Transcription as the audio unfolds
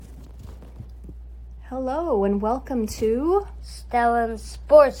Hello and welcome to Stellan's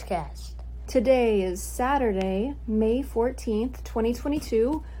Sportscast. Today is Saturday, May 14th,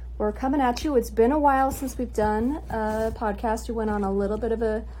 2022. We're coming at you. It's been a while since we've done a podcast. We went on a little bit of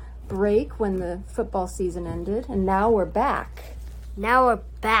a break when the football season ended, and now we're back. And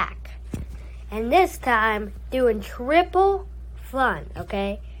this time, doing triple fun,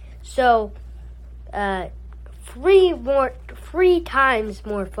 okay? So, three times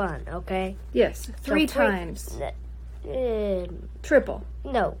more fun, okay? Yes, three times. Triple.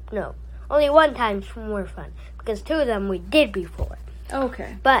 No. Only one time's more fun, because two of them we did before.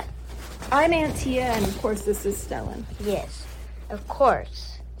 Okay. But, I'm Antia, and of course this is Stellan. yes, of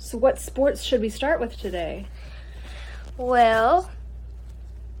course. So what sports should we start with today? Well,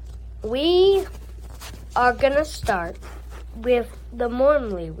 we are going to start with the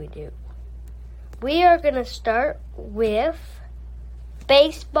normally we do. We are going to start with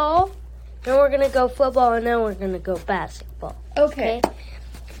baseball, then we're going to go football, and then we're going to go basketball. Okay.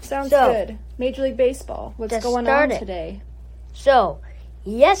 Sounds good. Major League Baseball. What's going on today? So,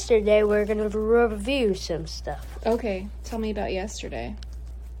 yesterday we're going to review some stuff. Okay. Tell me about yesterday.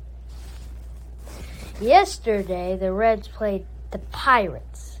 Yesterday, the Reds played the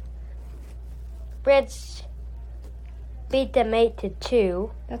Pirates. Reds beat them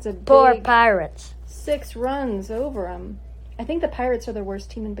 8-2. That's a Poor big Pirates. 6 runs over them. I think the Pirates are the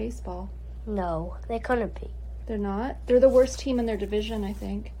worst team in baseball. No, they couldn't be. They're not? They're the worst team in their division, I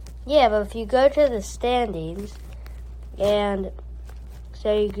think. Yeah, but if you go to the standings, and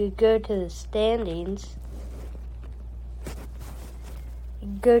so you could go to the standings,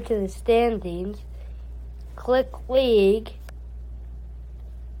 click league,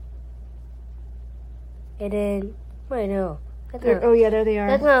 and then, wait, no. Yeah, there they are.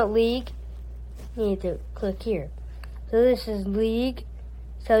 That's not league. You need to click here. So this is league.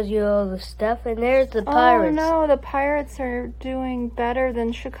 Tells you all the stuff. And there's the Pirates. Oh, no. The Pirates are doing better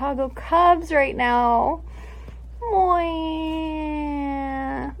than Chicago Cubs right now.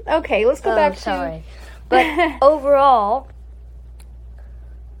 Okay, let's go back sorry. But overall,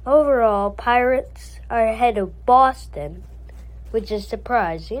 Pirates are ahead of Boston, which is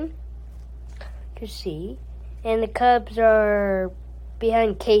surprising to see. And the Cubs are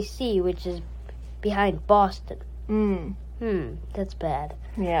behind KC, which is behind Boston. That's bad.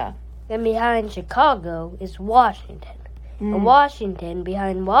 Yeah. And behind Chicago is Washington. And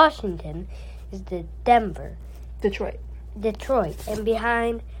behind Washington is the Detroit. And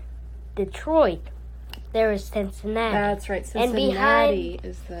behind Detroit, there is Cincinnati. That's right. Cincinnati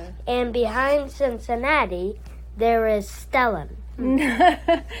And behind Cincinnati, there is Stellan.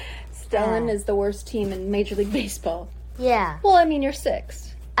 Stellan is the worst team in Major League Baseball. Yeah. Well, I mean, you're 6.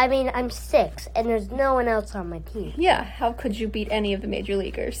 I'm 6, and there's no one else on my team. Yeah, how could you beat any of the major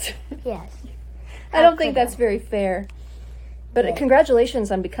leaguers? Yes. I don't think that's very fair. But congratulations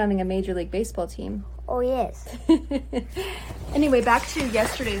on becoming a Major League Baseball team. Oh, yes. Anyway, back to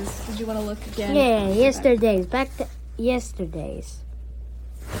yesterday's. Did you want to look again? Yeah, yesterday's. Back to yesterday's.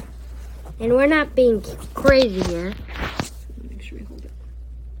 And we're not being crazy here. Make sure we hold it.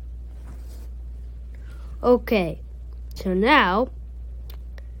 Okay, so now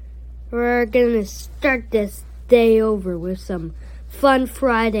we're going to start this day over with some Fun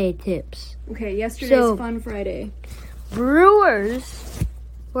Friday tips. Okay, yesterday's Fun Friday. Brewers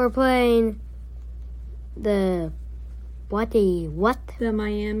were playing the Miami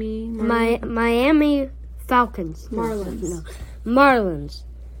Miami Falcons. Marlins. No, Marlins.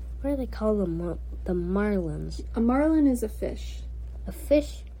 What do they call them? The Marlins. A marlin is a fish. A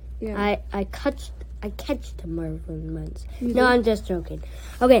fish? Yeah. I catch the marlins. No, I'm just joking.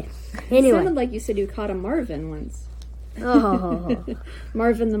 Okay, anyway. It sounded like you said you caught a Marvin once. Oh.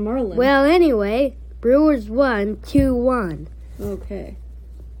 Marvin the Marlin. Well, anyway, Brewers won 2-1. Okay.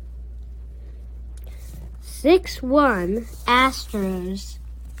 6-1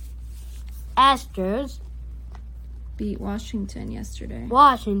 Astros beat Washington yesterday.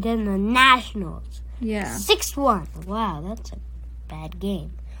 Washington, the Nationals. Yeah. 6-1. Wow, that's a bad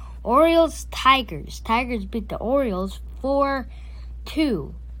game. Orioles, Tigers. Tigers beat the Orioles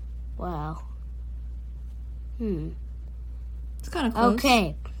 4-2. Wow. It's kind of close.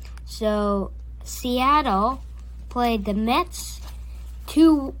 Okay, so Seattle played the Mets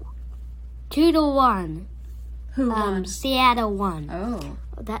 2-1. Who won? Seattle won. Oh.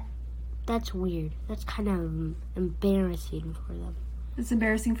 That's weird. That's kind of embarrassing for them. It's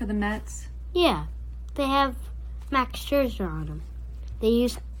embarrassing for the Mets? Yeah. They have Max Scherzer on them.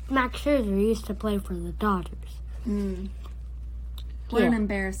 Max Scherzer used to play for the Dodgers. What an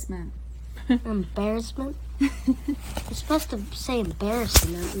embarrassment. Embarrassment? You're supposed to say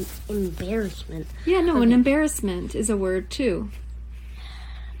embarrassment, not embarrassment. Yeah, no, an embarrassment is a word too.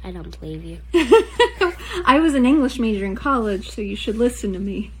 I don't believe you. I was an English major in college, so you should listen to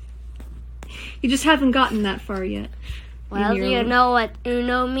me. You just haven't gotten that far yet. Well, do you know what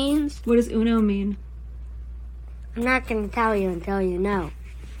uno means? What does uno mean? I'm not going to tell you until you know.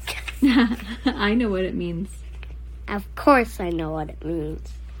 I know what it means. Of course I know what it means.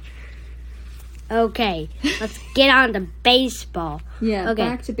 Okay, let's get on to baseball. Yeah, okay.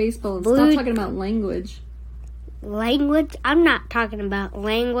 Back to baseball and stop talking about language. Language? I'm not talking about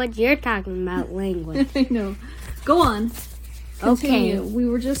language. You're talking about language. I know. Go on. Continue. Okay. We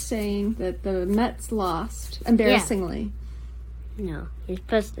were just saying that the Mets lost, embarrassingly. Yeah. No, you're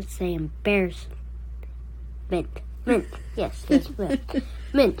supposed to say embarrassment. Mint. Yes, mint.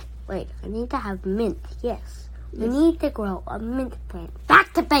 Mint. Wait, I need to have mint. Yes. We need to grow a mint plant.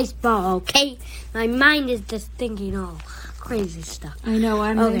 Back to baseball, okay? My mind is just thinking all crazy stuff. I know.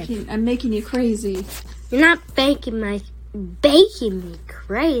 I'm making you crazy. You're not baking me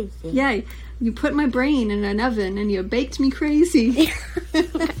crazy. Yeah, you put my brain in an oven and you baked me crazy.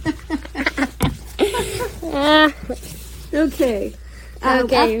 Okay.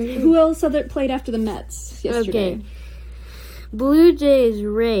 Okay. Who else played after the Mets yesterday? Okay. Blue Jays,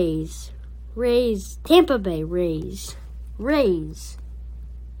 Rays, Tampa Bay Rays.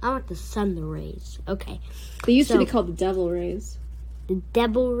 I want to send the Rays. Okay. They used to be called the Devil Rays. The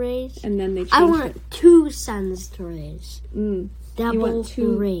Devil Rays? And then they changed I want two sons to Rays. Devil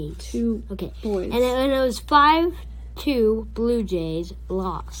Rays. Two boys. And it was 5-2 Blue Jays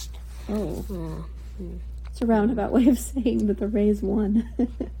lost. Oh. It's a roundabout way of saying that the Rays won.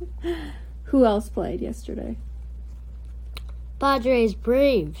 Who else played yesterday? Padres,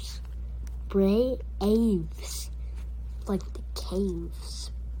 Braves. Braves. Like the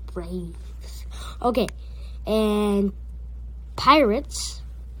caves. Braves. Okay. And Pirates.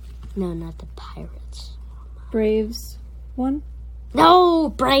 No, not the Pirates. Braves won? No,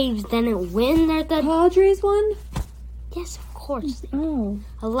 Braves didn't win. They're the Padres won? Yes, of course. Oh.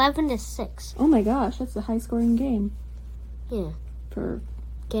 11-6. Oh my gosh, that's a high scoring game. Yeah. For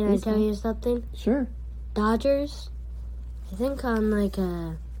Can baseball. I tell you something? Sure. Dodgers, I think on I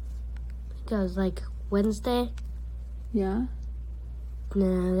think it was like Wednesday. Yeah.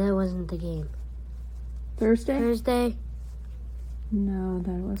 No, that wasn't the game. Thursday? No,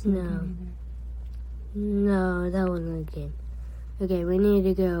 that wasn't the game either. No, that wasn't the game. Okay, we need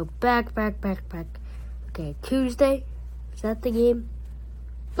to go back. Okay, Tuesday? Is that the game?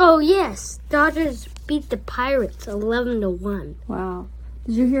 Oh, yes. Dodgers beat the Pirates 11-1. Wow.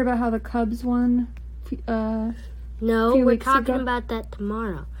 Did you hear about how the Cubs won? No, few we're weeks talking ago? about that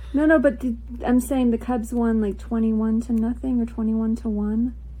tomorrow. No, but I'm saying the Cubs won like 21-0 or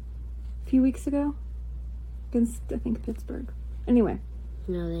 21-1 a few weeks ago against, I think, Pittsburgh. Anyway.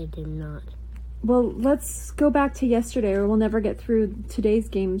 No, they did not. Well, let's go back to yesterday or we'll never get through today's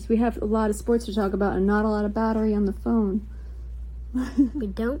games. We have a lot of sports to talk about and not a lot of battery on the phone. We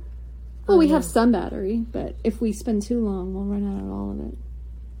don't? Well, we have some battery, but if we spend too long, we'll run out of all of it.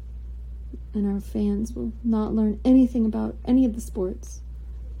 And our fans will not learn anything about any of the sports.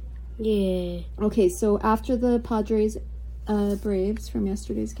 Yeah. Okay, so after the Padres Braves from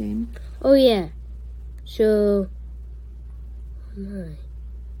yesterday's game. Oh, yeah. So, we're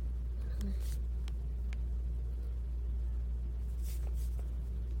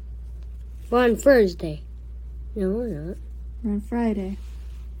on Thursday. No, we're not. We're on Friday.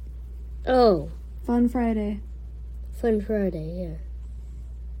 Oh. Fun Friday. Fun Friday, yeah.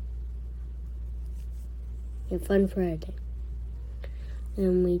 Yeah, Fun Friday.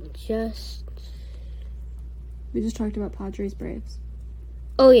 And we just talked about Padres Braves.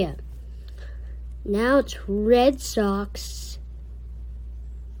 Oh, yeah. Now it's Red Sox.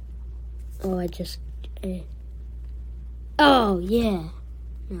 Oh, Oh, yeah.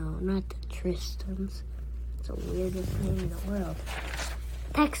 No, not the Tristans. It's the weirdest name in the world.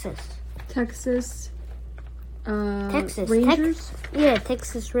 Texas. Rangers?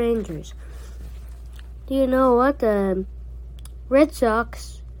 Texas Rangers. Do you know what? The Red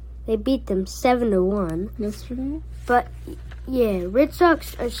Sox, they beat them 7-1. Yesterday? But, yeah, Red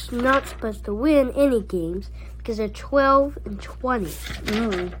Sox are not supposed to win any games because they're 12-20.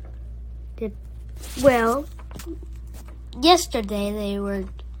 Oh. Well, yesterday they were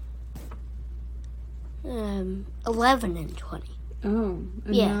 11-20. Oh.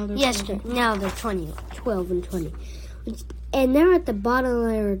 And Yeah, now they're 12-20. And they're at the bottom of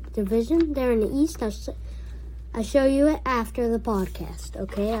their division. They're in the East. I'll show you it after the podcast,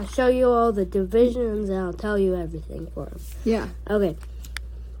 okay? I'll show you all the divisions and I'll tell you everything for them. Yeah. Okay.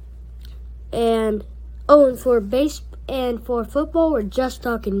 And for football, we're just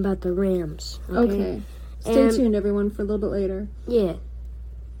talking about the Rams. Okay. Stay tuned, everyone, for a little bit later. Yeah.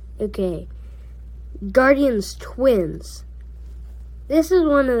 Okay. Guardians Twins. This is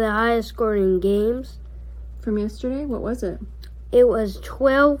one of the highest scoring games. From yesterday? What was it? It was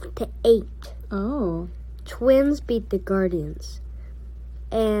 12-8. Oh. Twins beat the Guardians.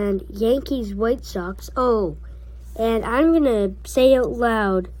 And Yankees White Sox. Oh. And I'm going to say out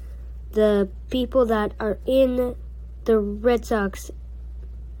loud the people that are in the Red Sox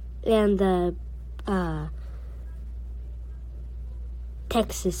and the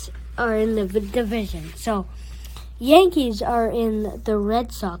Texas are in the division. So, Yankees are in the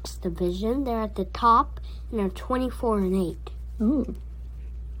Red Sox division. They're at the top, and they're 24-8. Ooh.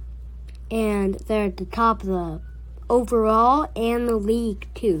 And they're at the top of the overall and the league,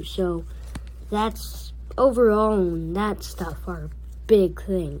 too. So, that's overall and that stuff are big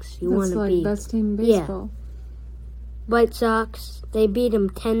things. You want to like be best team in baseball. Yeah. White Sox, they beat them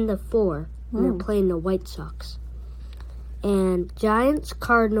 10-4. And they're playing the White Sox. And Giants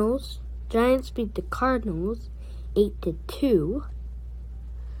Cardinals. Giants beat the Cardinals 8-2.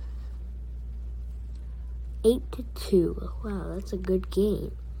 8-2. Wow, that's a good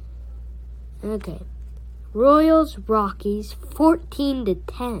game. Okay. Royals Rockies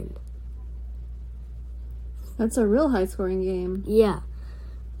 14-10. That's a real high scoring game. Yeah.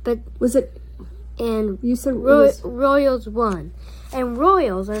 But was it? And you said Royals won. And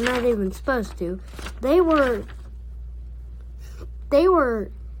Royals are not even supposed to. They were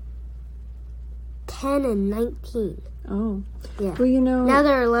 10-19. Oh. Yeah. Well, now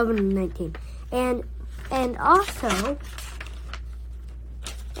they're 11-19. And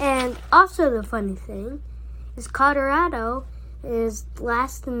also the funny thing is Colorado is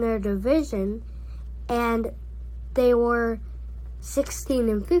last in their division, and they were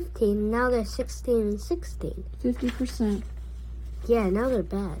 16-15. Now they're 16-16. 50%. Yeah, now they're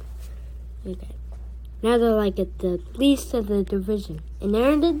bad. Okay. Now they're like at the least of the division. And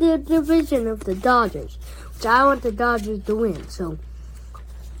they're in the division of the Dodgers, which I want the Dodgers to win. So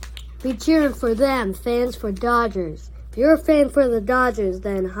be cheering for them, fans for Dodgers. If you're a fan for the Dodgers,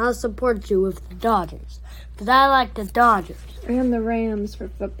 then I'll support you with the Dodgers. Because I like the Dodgers. And the Rams for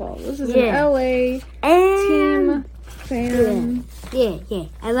football. This is an LA team fan Yeah.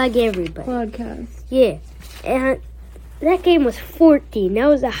 I like everybody. podcast. Yeah. And that game was 14. That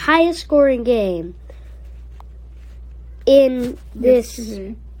was the highest scoring game in this.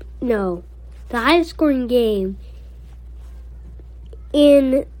 Yesterday. No. The highest scoring game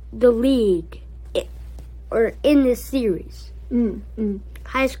in the league. Or in this series.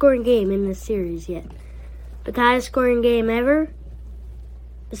 Highest scoring game in this series yet. But the highest scoring game ever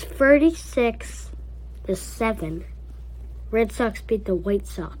was 36-7. Red Sox beat the White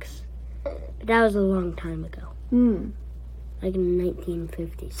Sox. But that was a long time ago. Like in the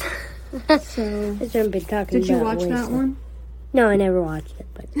 1950s. So, I shouldn't be talking did you about watch that one? No, I never watched it.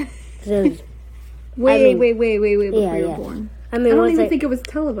 But it was, way before you were born. I I don't even think it was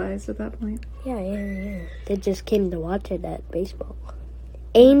televised at that point. Yeah. They just came to watch it at baseball.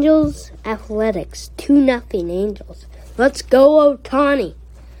 Angels Athletics 2-0 Angels. Let's go Ohtani.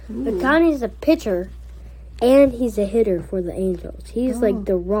 Ohtani's a pitcher and he's a hitter for the Angels. He's like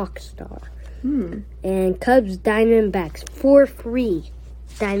the rock star. And Cubs Diamondbacks 4-3.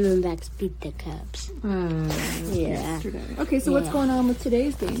 Diamondbacks beat the Cubs. Yesterday. Okay, so what's going on with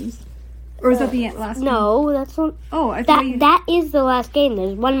today's games? Or is that the last game? No, that's not. Oh, I thought that is the last game.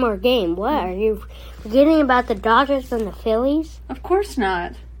 There's one more game. What? Are you forgetting about the Dodgers and the Phillies? Of course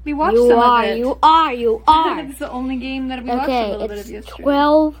not. We watched some of it. You are. It's the only game that we watched a little bit of yesterday.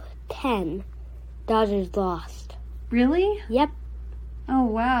 12-10. Dodgers lost. Really? Yep. Oh,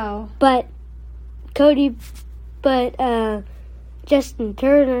 wow. But Justin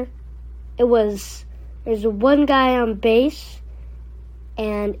Turner, there's one guy on base,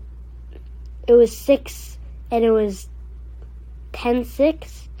 and it was 6, and it was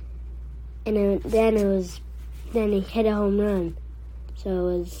 10-6, and then he hit a home run, so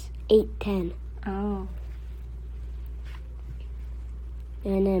it was 8-10. Oh.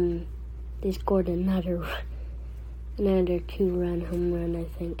 And then they scored another 2-run home run, I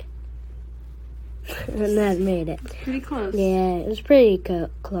think. And that made it. Pretty close. Yeah, it was pretty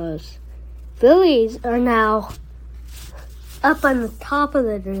close. Phillies are now up on the top of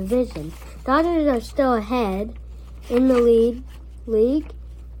the division. Dodgers are still ahead in the league.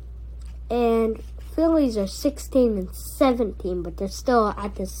 And Phillies are 16-17, but they're still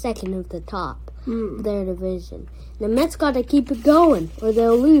at the second of the top. their division. The Mets got to keep it going, or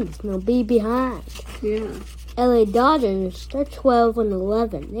they'll lose. And they'll be behind. Yeah. LA Dodgers, they're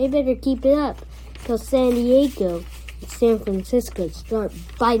 12-11. They better keep it up till San Diego and San Francisco start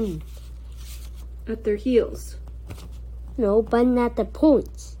biting. At their heels. No, biting at the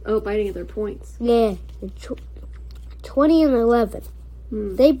points. Oh, biting at their points. Yeah, 20-11.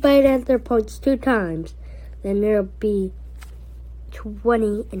 They bite at their points 2 times, then there'll be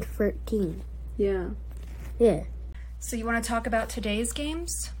 20-13. Yeah. Yeah. So you want to talk about today's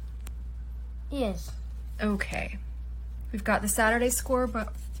games? Yes. Okay. We've got the Saturday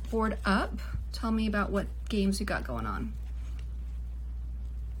scoreboard up. Tell me about what games you got going on.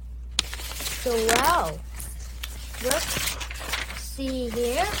 So, wow. Let's see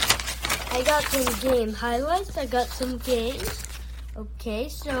here. I got some game highlights. I got some games. Okay,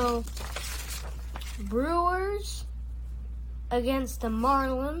 so Brewers against the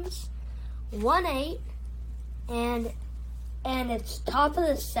Marlins, 1-8, and it's top of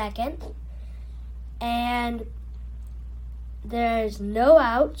the second, and there's no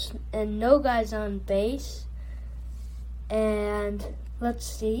outs and no guys on base, and let's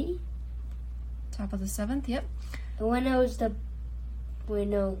see. Top of the 7th, yep. When it was the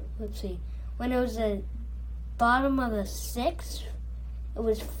bottom of the 6th, it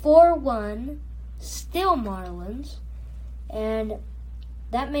was 4-1, still Marlins, and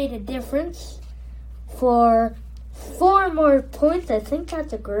that made a difference for 4 more points. I think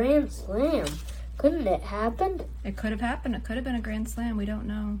that's a grand slam. Couldn't it happen? It could have happened. It could have been a grand slam. We don't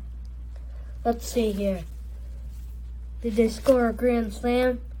know. Let's see here. Did they score a grand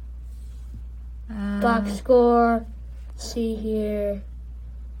slam? Box score. Let's see here.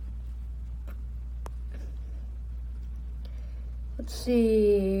 Let's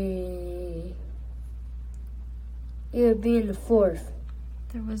see. It would be in the 4th.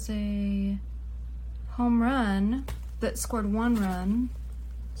 There was a home run that scored 1 run.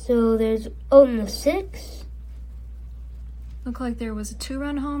 So there's in the 6th. Looked like there was a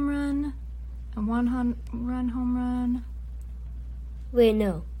 2-run home run, a 1-run home run. Wait,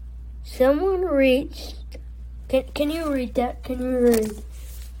 no. Someone reached. Can you read that? Can you read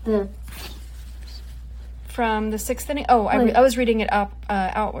the? From the 6th inning? Oh, I was reading it up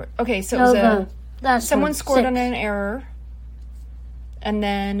outward. Okay, so it was someone scored on an error, and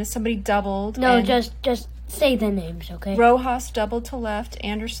then somebody doubled. No, just say the names, okay? Rojas doubled to left,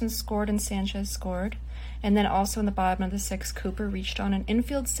 Anderson scored, and Sanchez scored. And then also in the bottom of the 6th, Cooper reached on an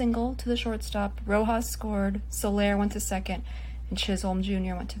infield single to the shortstop. Rojas scored, Soler went to second, and Chisholm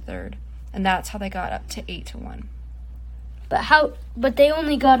Jr. went to third. And that's how they got up to 8-1. But they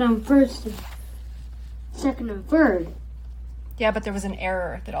only got on first, second, and third. Yeah, but there was an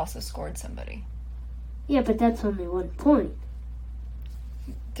error that also scored somebody. Yeah, but that's only 1 point.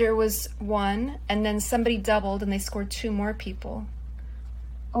 There was 1, and then somebody doubled, and they scored 2 more people.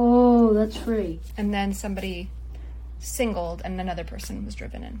 Oh, that's free. And then somebody singled, and another person was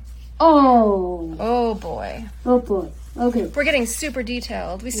driven in. Oh. Oh, boy. Oh, boy. Okay. We're getting super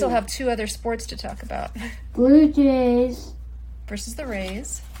detailed. We still have 2 other sports to talk about. Blue Jays versus the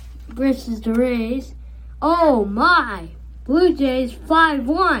Rays. Oh, my. Blue Jays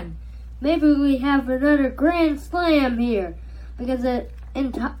 5-1. Maybe we have another grand slam here. Because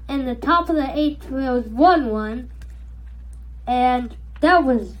in the top of the 8th, it was 1-1. And that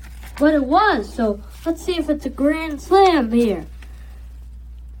was what it was. So let's see if it's a grand slam here.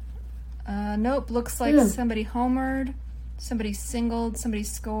 Nope. Looks like somebody homered, somebody singled, somebody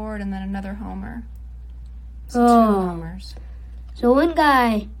scored, and then another homer. So 2 homers. So one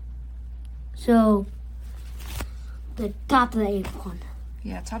guy. So the top of the 8th one.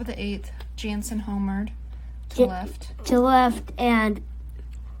 Yeah, top of the 8th. Jansen homered to left. To left and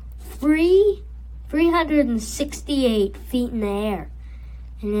 368 feet in the air.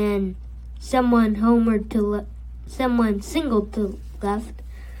 And then someone homered someone singled to left.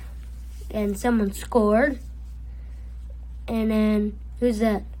 And someone scored. And then, who's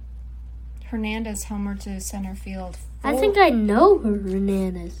that? Hernandez homered to center field. I think I know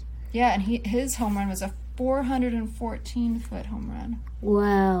Hernandez. Yeah, and his home run was a 414-foot home run.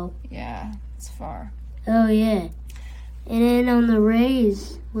 Wow. Yeah, it's far. Oh, yeah. And then on the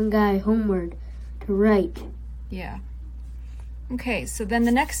Rays, one guy homered to right. Yeah. Okay, so then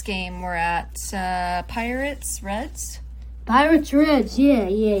the next game we're at Pirates, Reds. Pirates, Reds, yeah.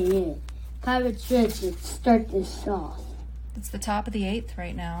 Pirates, Reds, let's start this off. It's the top of the 8th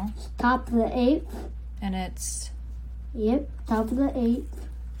right now. Top of the 8th. And it's... Yep, top of the 8th.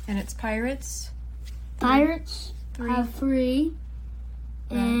 And it's Pirates. Pirates have 3.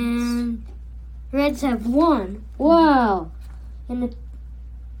 And Reds have 1. Wow. And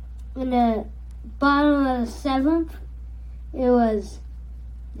the bottom of the 7th, it was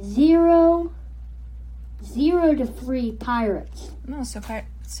 0-3 Pirates. No, so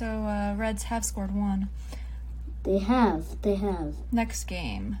Reds have scored 1. They have. Next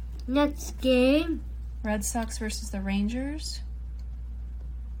game. Red Sox versus the Rangers.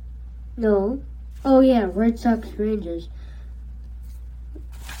 No. Oh, yeah, Red Sox Rangers.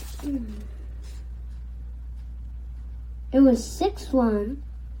 It was 6-1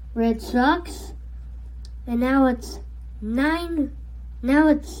 Red Sox, and now it's 9-1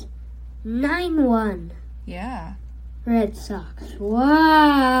 Yeah. Red Sox.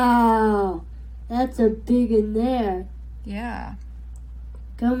 Wow! That's a big one there. Yeah.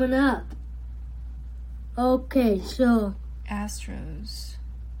 Coming up. Okay, so Astros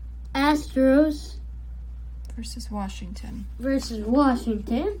versus Washington.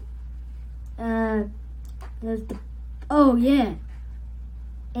 Oh, yeah.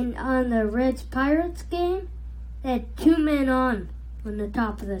 And on the Reds-Pirates game, they had 2 men on the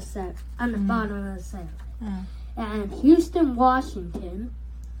top of the set, on the bottom of the set. And Houston, Washington,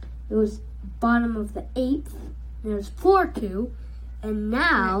 it was bottom of the 8th, and it was 4-2, and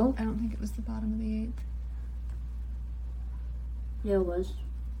now... I don't think it was the bottom of the 8th. Yeah, it was.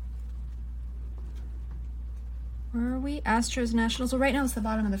 Where are we? Astros, Nationals. Well, right now it's the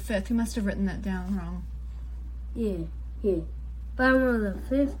bottom of the 5th. We must have written that down wrong. Yeah. Bottom of the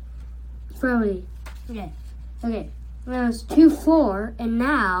 5th, it's probably... Yeah. Okay. Now it's 2-4, and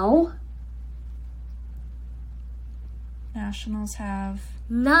now... Nationals have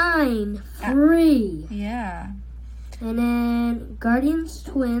 9-3. Yeah. And then Guardians,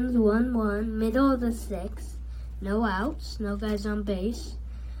 Twins, 1-1, middle of the 6th. No outs, no guys on base.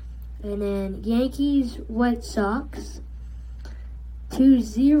 And then Yankees, White Sox,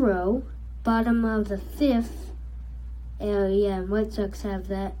 2-0, bottom of the 5th. Oh, yeah, and White Sox have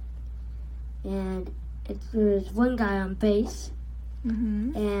that. And there's one guy on base.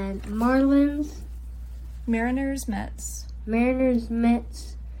 Mm-hmm. And Mariners, Mets. And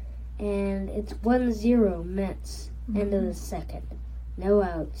it's 1-0 Mets, end of the 2nd. No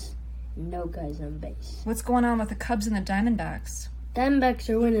outs, no guys on base. What's going on with the Cubs and the Diamondbacks? Diamondbacks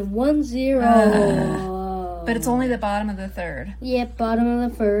are winning 1-0. But it's only the bottom of the 3rd. Yep, bottom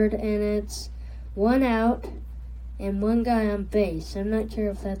of the 3rd, and it's 1 out and 1 guy on base. I'm not sure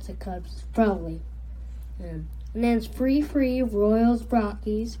if that's the Cubs. Probably. And then it's 3-3 Royals,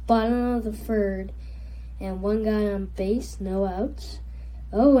 Rockies, bottom of the 3rd, and 1 guy on base, no outs.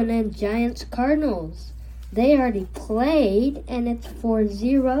 Oh, and then Giants, Cardinals. They already played, and it's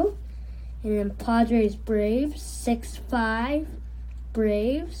 4-0. And then Padres, Braves, 6-5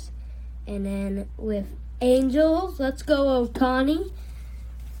 Braves. And then with Angels, let's go Ohtani.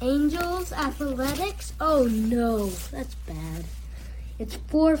 Angels, Athletics. Oh no, that's bad. It's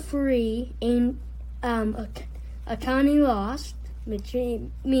 4-3. Ohtani lost, which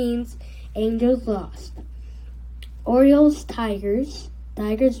means Angels lost. Orioles, Tigers.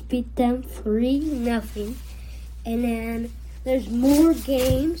 Tigers beat them 3-0. And then there's more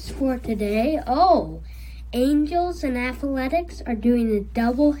games for today. Oh, Angels and Athletics are doing a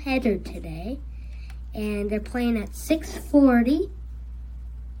doubleheader today. And they're playing at 6:40.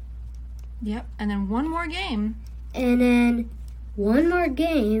 Yep, and then one more game.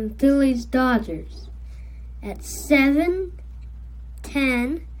 Phillies, Dodgers at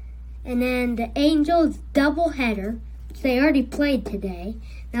 7:10. And then the Angels doubleheader, which they already played today.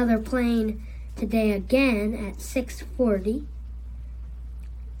 Now they're playing today again at 6:40.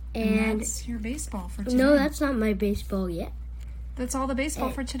 And that's your baseball for today. No, that's not my baseball yet. That's all the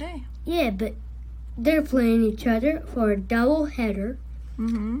baseball for today. Yeah, but they're playing each other for a doubleheader.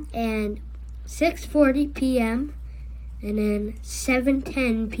 Mm-hmm. And 6:40 p.m. and then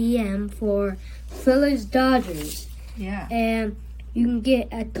 7:10 p.m. for Phillies, Dodgers. Yeah. And you can get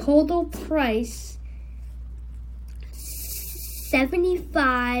a total price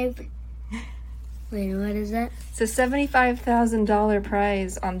 75. Wait, what is that? It's a $75,000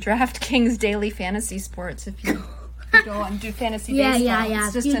 prize on DraftKings Daily Fantasy Sports if you go and do fantasy baseball. Yeah.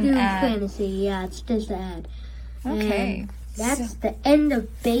 It's just if you an do ad. fantasy, it's just an ad. Okay. And that's the end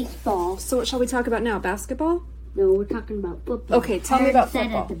of baseball. So what shall we talk about now? Basketball? No, we're talking about football. Okay, tell me about said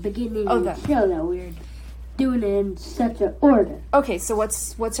football. At the beginning of the show that we were doing it in such an order. Okay, so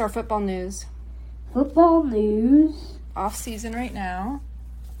what's our football news? Football news. Off season right now.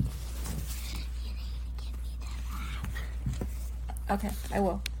 Okay, I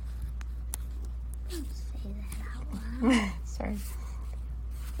will. Don't say that out loud. Sorry.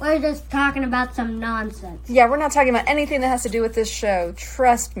 We're just talking about some nonsense. Yeah, we're not talking about anything that has to do with this show.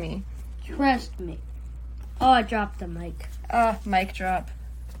 Trust me. Trust me. Oh, I dropped the mic. Mic drop.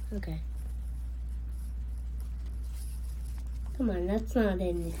 Okay. Come on, that's not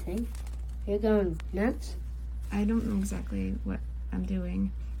anything. You're going nuts? I don't know exactly what I'm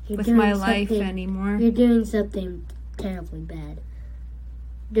doing You're with doing my life something- anymore. You're doing something terribly bad.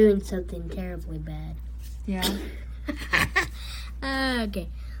 Doing something terribly bad. Yeah. Okay.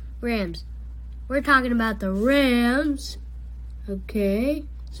 Rams. We're talking about the Rams. Okay.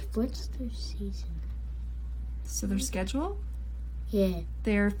 So what's their season? So their schedule? Yeah.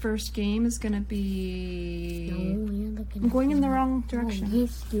 Their first game is going to be... No, you're looking I'm going at in the them. wrong Oh, direction.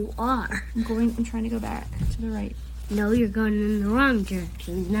 yes, you are. I'm trying to go back to the right. No, you're going in the wrong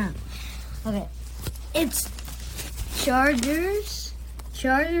direction now. Okay. It's Chargers.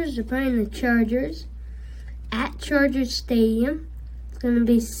 Chargers are playing the Chargers at Chargers Stadium. It's going to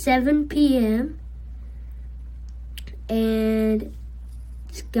be 7 p.m. And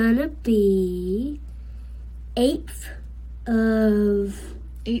it's going to be 8th of...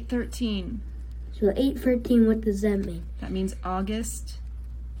 8/13. So 8/13, what does that mean? That means August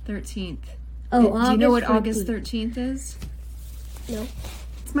 13th. Oh, Do you know what 13th. August 13th is? No.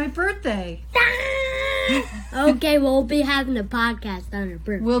 It's my birthday. Okay, we'll be having a podcast on her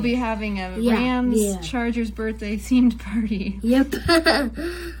birthday. We'll be having a Yeah, Rams yeah. Chargers birthday themed party. Yep.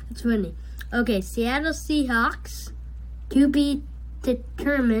 It's funny. Okay, Seattle Seahawks. To be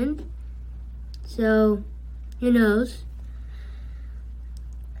determined. So, who knows?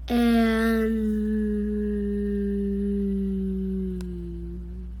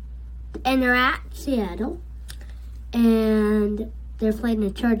 And they're at Seattle. And they're playing the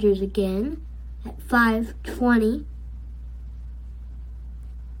Chargers again at 5:20.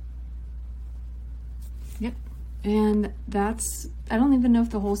 Yep. And I don't even know if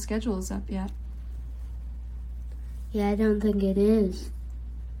the whole schedule is up yet. Yeah, I don't think it is.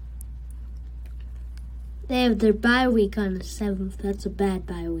 They have their bye week on the 7th. That's a bad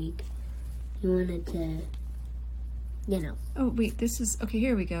bye week. You wanted to, Oh, wait, okay,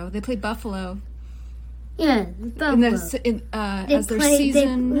 here we go. They play Buffalo. Yeah, Buffalo. As their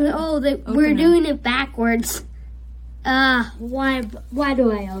season. we're opener. doing it backwards. Why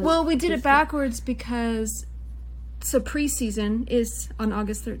do I always... Well, we did it backwards because preseason is on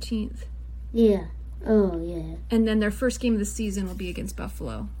August 13th. Yeah. Oh, yeah. And then their first game of the season will be against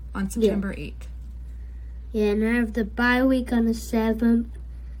Buffalo on September 8th. Yeah, and I have the bye week on the 7th.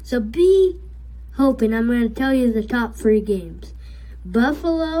 So be hoping. I'm going to tell you the top 3 games.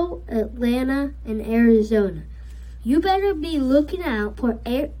 Buffalo, Atlanta, and Arizona. You better be looking out for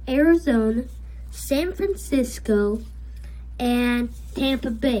Arizona, San Francisco, and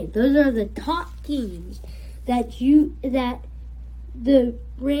Tampa Bay. Those are the top teams that the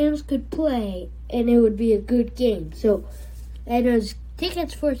Rams could play, and it would be a good game. So, and there's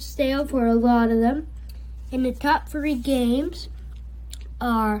tickets for sale for a lot of them. And the top 3 games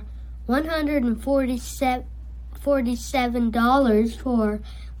are $147 for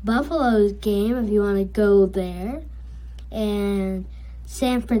Buffalo's game if you want to go there. And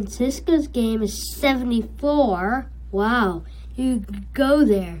San Francisco's game is $74. Wow. You could go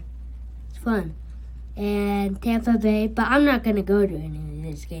there. It's fun. And Tampa Bay, but I'm not going to go to any of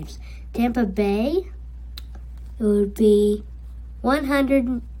these games. Tampa Bay, it would be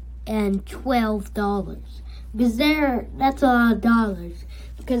 $112. Because that's a lot of dollars.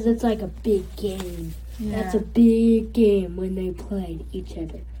 Because it's like a big game. Yeah. That's a big game when they play each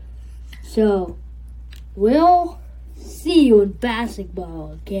other. So, we'll see you in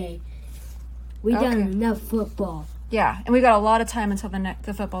basketball, okay? We done Okay. enough football. Yeah, and we got a lot of time until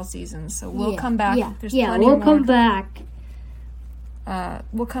the football season, so we'll come back. There's plenty we'll more. come back.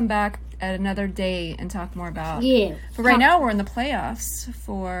 We'll come back at another day and talk more about. Yeah. But right now we're in the playoffs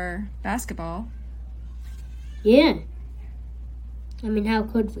for basketball. Yeah. I mean, how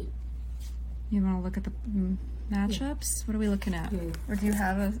could we? You want to look at the matchups? What are we looking at? Yeah. Or do you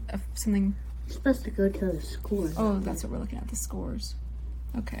have something? We're supposed to go to the score. Oh, that's what we're looking at, the scores.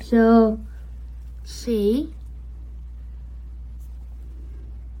 Okay. So, see.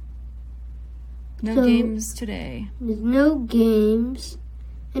 No So- games today. There's no games.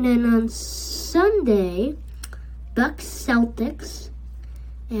 And then on Sunday, Bucks Celtics.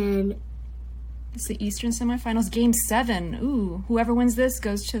 And It's the Eastern semifinals, Game 7. Ooh, whoever wins this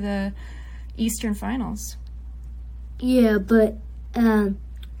goes to the Eastern finals. yeah, but can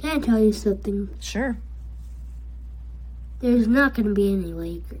I tell you something? Sure. There's not going to be any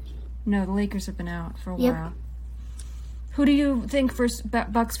Lakers. No, the Lakers have been out for a Yep. while. Who do you think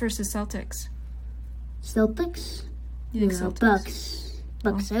Bucks versus Celtics? Celtics? You think No, Celtics? Bucks.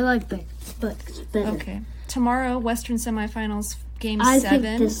 Bucks. I like Bucks better. Okay. Tomorrow, Western semifinals, Game I 7.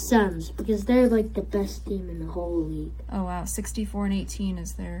 think the Suns, because they're like the best team in the whole league. Oh, wow. 64-18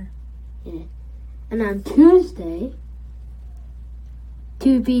 is there. Yeah. And on Tuesday,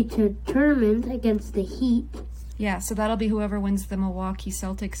 to be determined against the Heat. Yeah, so that'll be whoever wins the Milwaukee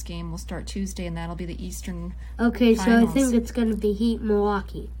Celtics game will start Tuesday, and that'll be the Eastern Okay, Finals. so I think it's going to be Heat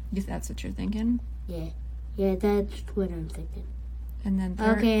Milwaukee. If that's what you're thinking. Yeah, that's what I'm thinking. And then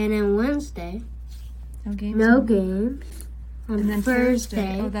Okay, and then Wednesday, no games. no games. On And then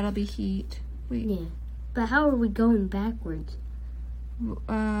Thursday. Oh, that'll be Heat. Wait. Yeah, but how are we going backwards?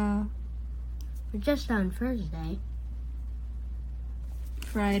 We're just on Thursday.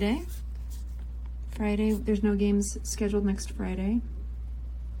 Friday. There's no games scheduled next Friday.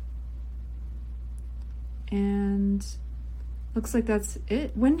 And looks like that's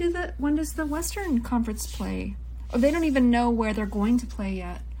it. When does the Western Conference play? Oh, they don't even know where they're going to play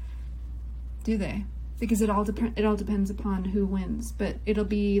yet, do they? Because it all depends upon who wins. But it'll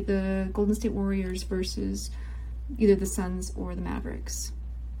be the Golden State Warriors versus either the Suns or the Mavericks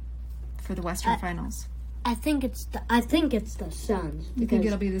for the Western Finals. I think it's the Suns. You think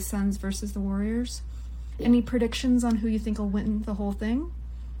it'll be the Suns versus the Warriors? Any predictions on who you think will win the whole thing?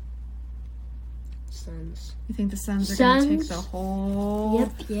 Suns. You think the Suns are going to take the whole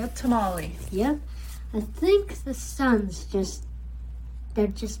Yep. tamale? Yep. I think the Suns they're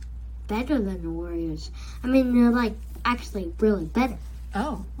just better than the Warriors. I mean, they're actually really better.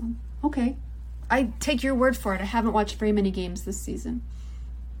 Oh, okay. I take your word for it. I haven't watched very many games this season.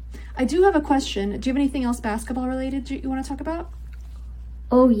 I do have a question. Do you have anything else basketball related you want to talk about?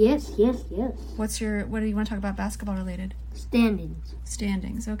 Oh, yes. What do you want to talk about basketball related?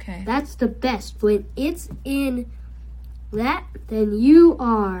 Standings. Okay. That's the best. When it's in that, then you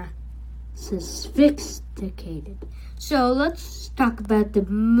are sophisticated. So let's talk about the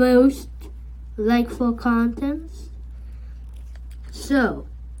most likable contents. So,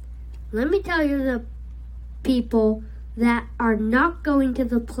 let me tell you the people that are not going to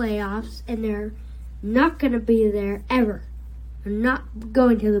the playoffs, and they're not going to be there ever. They're not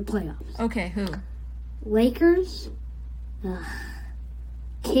going to the playoffs. Okay, who? Lakers,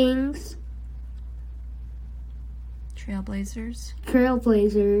 Kings, Trailblazers,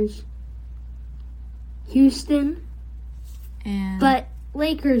 Houston, but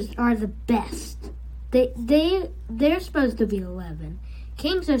Lakers are the best. They're supposed to be 11.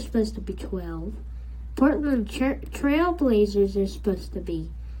 Kings are supposed to be 12. Portland Trailblazers are supposed to be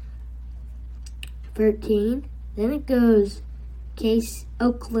 13. Then it goes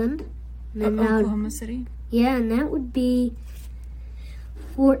Oakland. And then Oklahoma City? Yeah, and that would be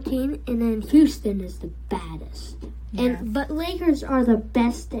 14. And then Houston is the baddest. Yeah. But Lakers are the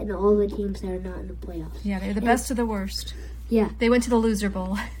best in all the teams that are not in the playoffs. Yeah, they're the best of the worst. Yeah. They went to the Loser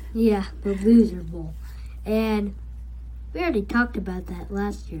Bowl. Yeah, the Loser Bowl. And we already talked about that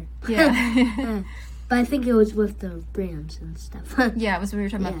last year. Yeah. But I think it was with the Rams and stuff. Yeah, it was when we were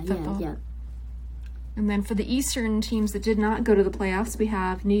talking about football. Yeah. And then for the Eastern teams that did not go to the playoffs, we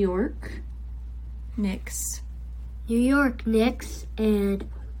have New York Knicks. New York Knicks and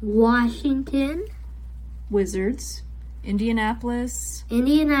Washington Wizards. Indianapolis.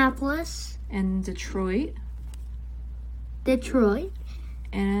 And Detroit.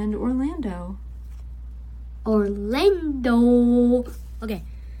 And Orlando.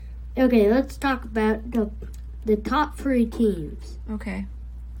 Okay, let's talk about the top 3 teams. Okay.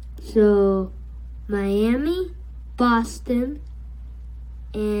 So, Miami, Boston,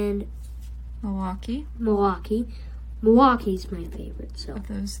 and Milwaukee. Milwaukee's my favorite. So of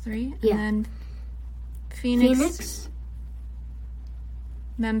those 3. Yeah. And then Phoenix,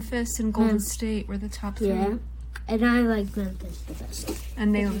 Memphis, and Golden State were the top 3. Yeah. And I like Memphis the best.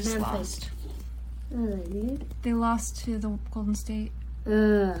 And they just lost. Oh, they did? They lost to the Golden State.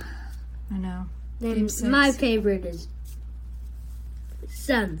 I know. Then Game 6. my favorite is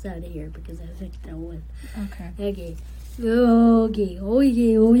Suns out of here because I think they'll win. Okay.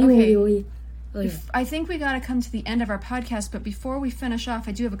 I think we got to come to the end of our podcast, but before we finish off,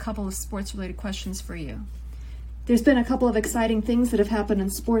 I do have a couple of sports-related questions for you. There's been a couple of exciting things that have happened in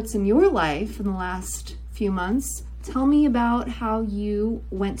sports in your life in the last few months. Tell me about how you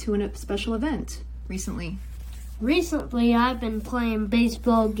went to a special event recently. Recently, I've been playing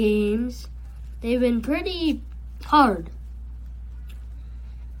baseball games. They've been pretty hard.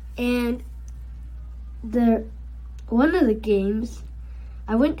 And one of the games,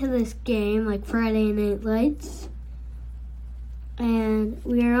 I went to this game like Friday Night Lights, and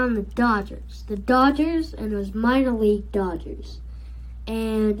we were on the Dodgers. And it was minor league Dodgers.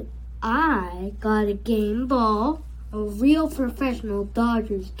 And I got a game ball, a real professional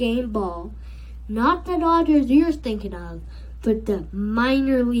Dodgers game ball. Not the Dodgers you're thinking of, but the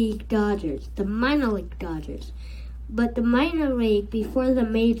minor league Dodgers. But the minor league before the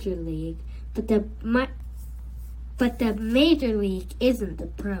major league. But the But the major league isn't the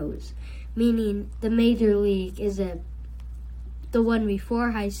pros, meaning the major league is the one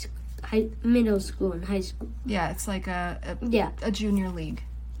before middle school and high school. Yeah, it's like a junior league.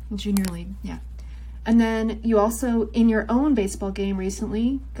 Junior league, yeah. And then you also, in your own baseball game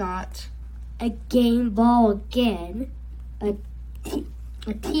recently, got a game ball again, a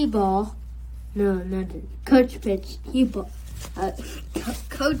T-ball. No, not a coach pitch T-ball.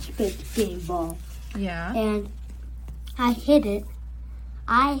 Coach pitch game ball. Yeah. And I hit it.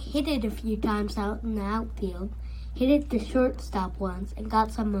 I hit it a few times out in the outfield. Hit it to shortstop once and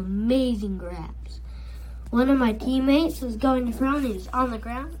got some amazing grabs. One of my teammates was going to throw and he was on the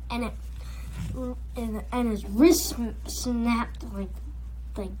ground and his wrist snapped and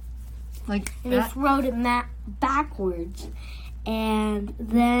he throwed it backwards. And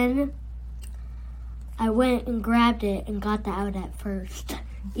then I went and grabbed it and got the out at first,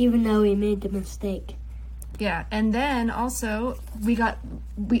 even though he made the mistake. Yeah, and then also the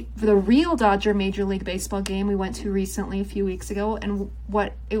real Dodger Major League Baseball game we went to recently a few weeks ago, and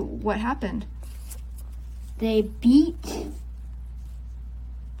what happened? They beat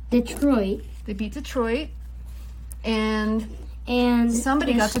Detroit. And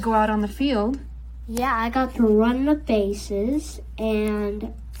somebody got to go out on the field. Yeah, I got to run the bases,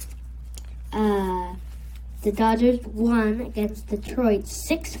 and the Dodgers won against Detroit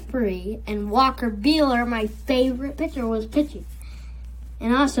 6-3, and Walker Buehler, my favorite pitcher, was pitching.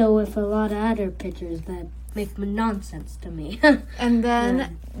 And also with a lot of other pitchers that make nonsense to me. And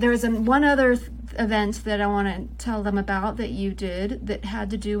then there was one other event that I want to tell them about that you did that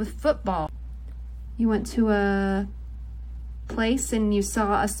had to do with football. You went to a place and you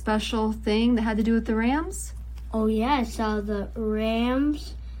saw a special thing that had to do with the Rams? Oh yeah, I saw the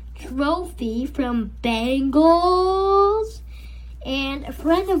Rams trophy from Bengals. And a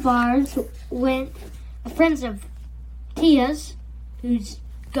friend of ours a friend of Tia's, who's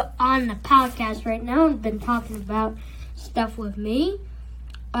on the podcast right now and been talking about stuff with me.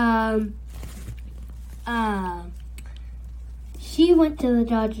 She went to the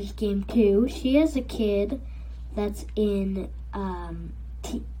Dodgers game too. She has a kid that's in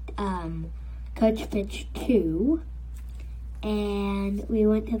Coach Pitch 2. And we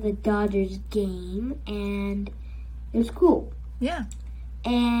went to the Dodgers game, and it was cool. Yeah.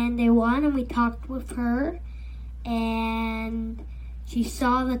 And they won, and we talked with her, and she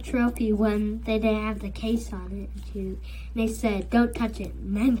saw the trophy when they didn't have the case on it. And they said, don't touch it.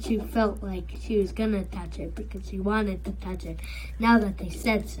 And then she felt like she was going to touch it because she wanted to touch it, now that they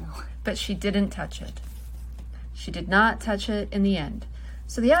said so. But she didn't touch it. She did not touch it in the end.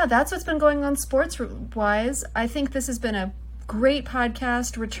 So yeah, that's what's been going on sports-wise. I think this has been a great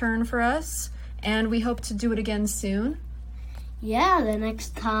podcast return for us, and we hope to do it again soon. Yeah, the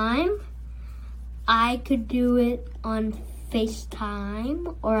next time I could do it on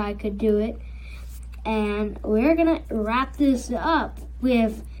FaceTime, or I could do it, and we're gonna wrap this up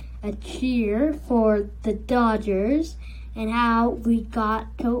with a cheer for the Dodgers and how we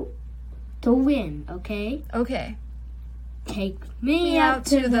got to win, okay? Okay. Take me out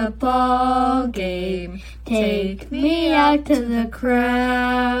to the ball game. Take me out to the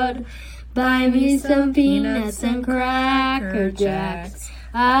crowd. Buy me some peanuts and Cracker Jacks.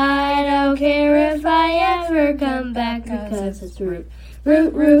 I don't care if I ever come back because it's root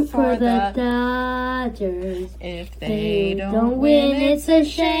for the Dodgers. If they don't win, it's a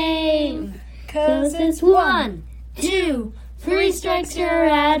shame. 'Cause it's 1, 2, 3 strikes, you're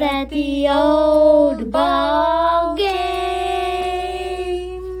out at the old ball game.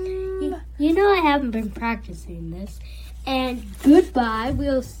 You know I haven't been practicing this. And goodbye. We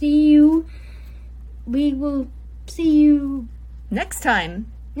will see you next time.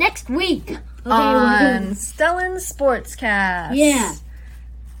 Next week. Okay, on Stellan Sportscast. Yeah.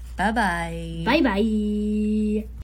 Bye-bye. Bye-bye.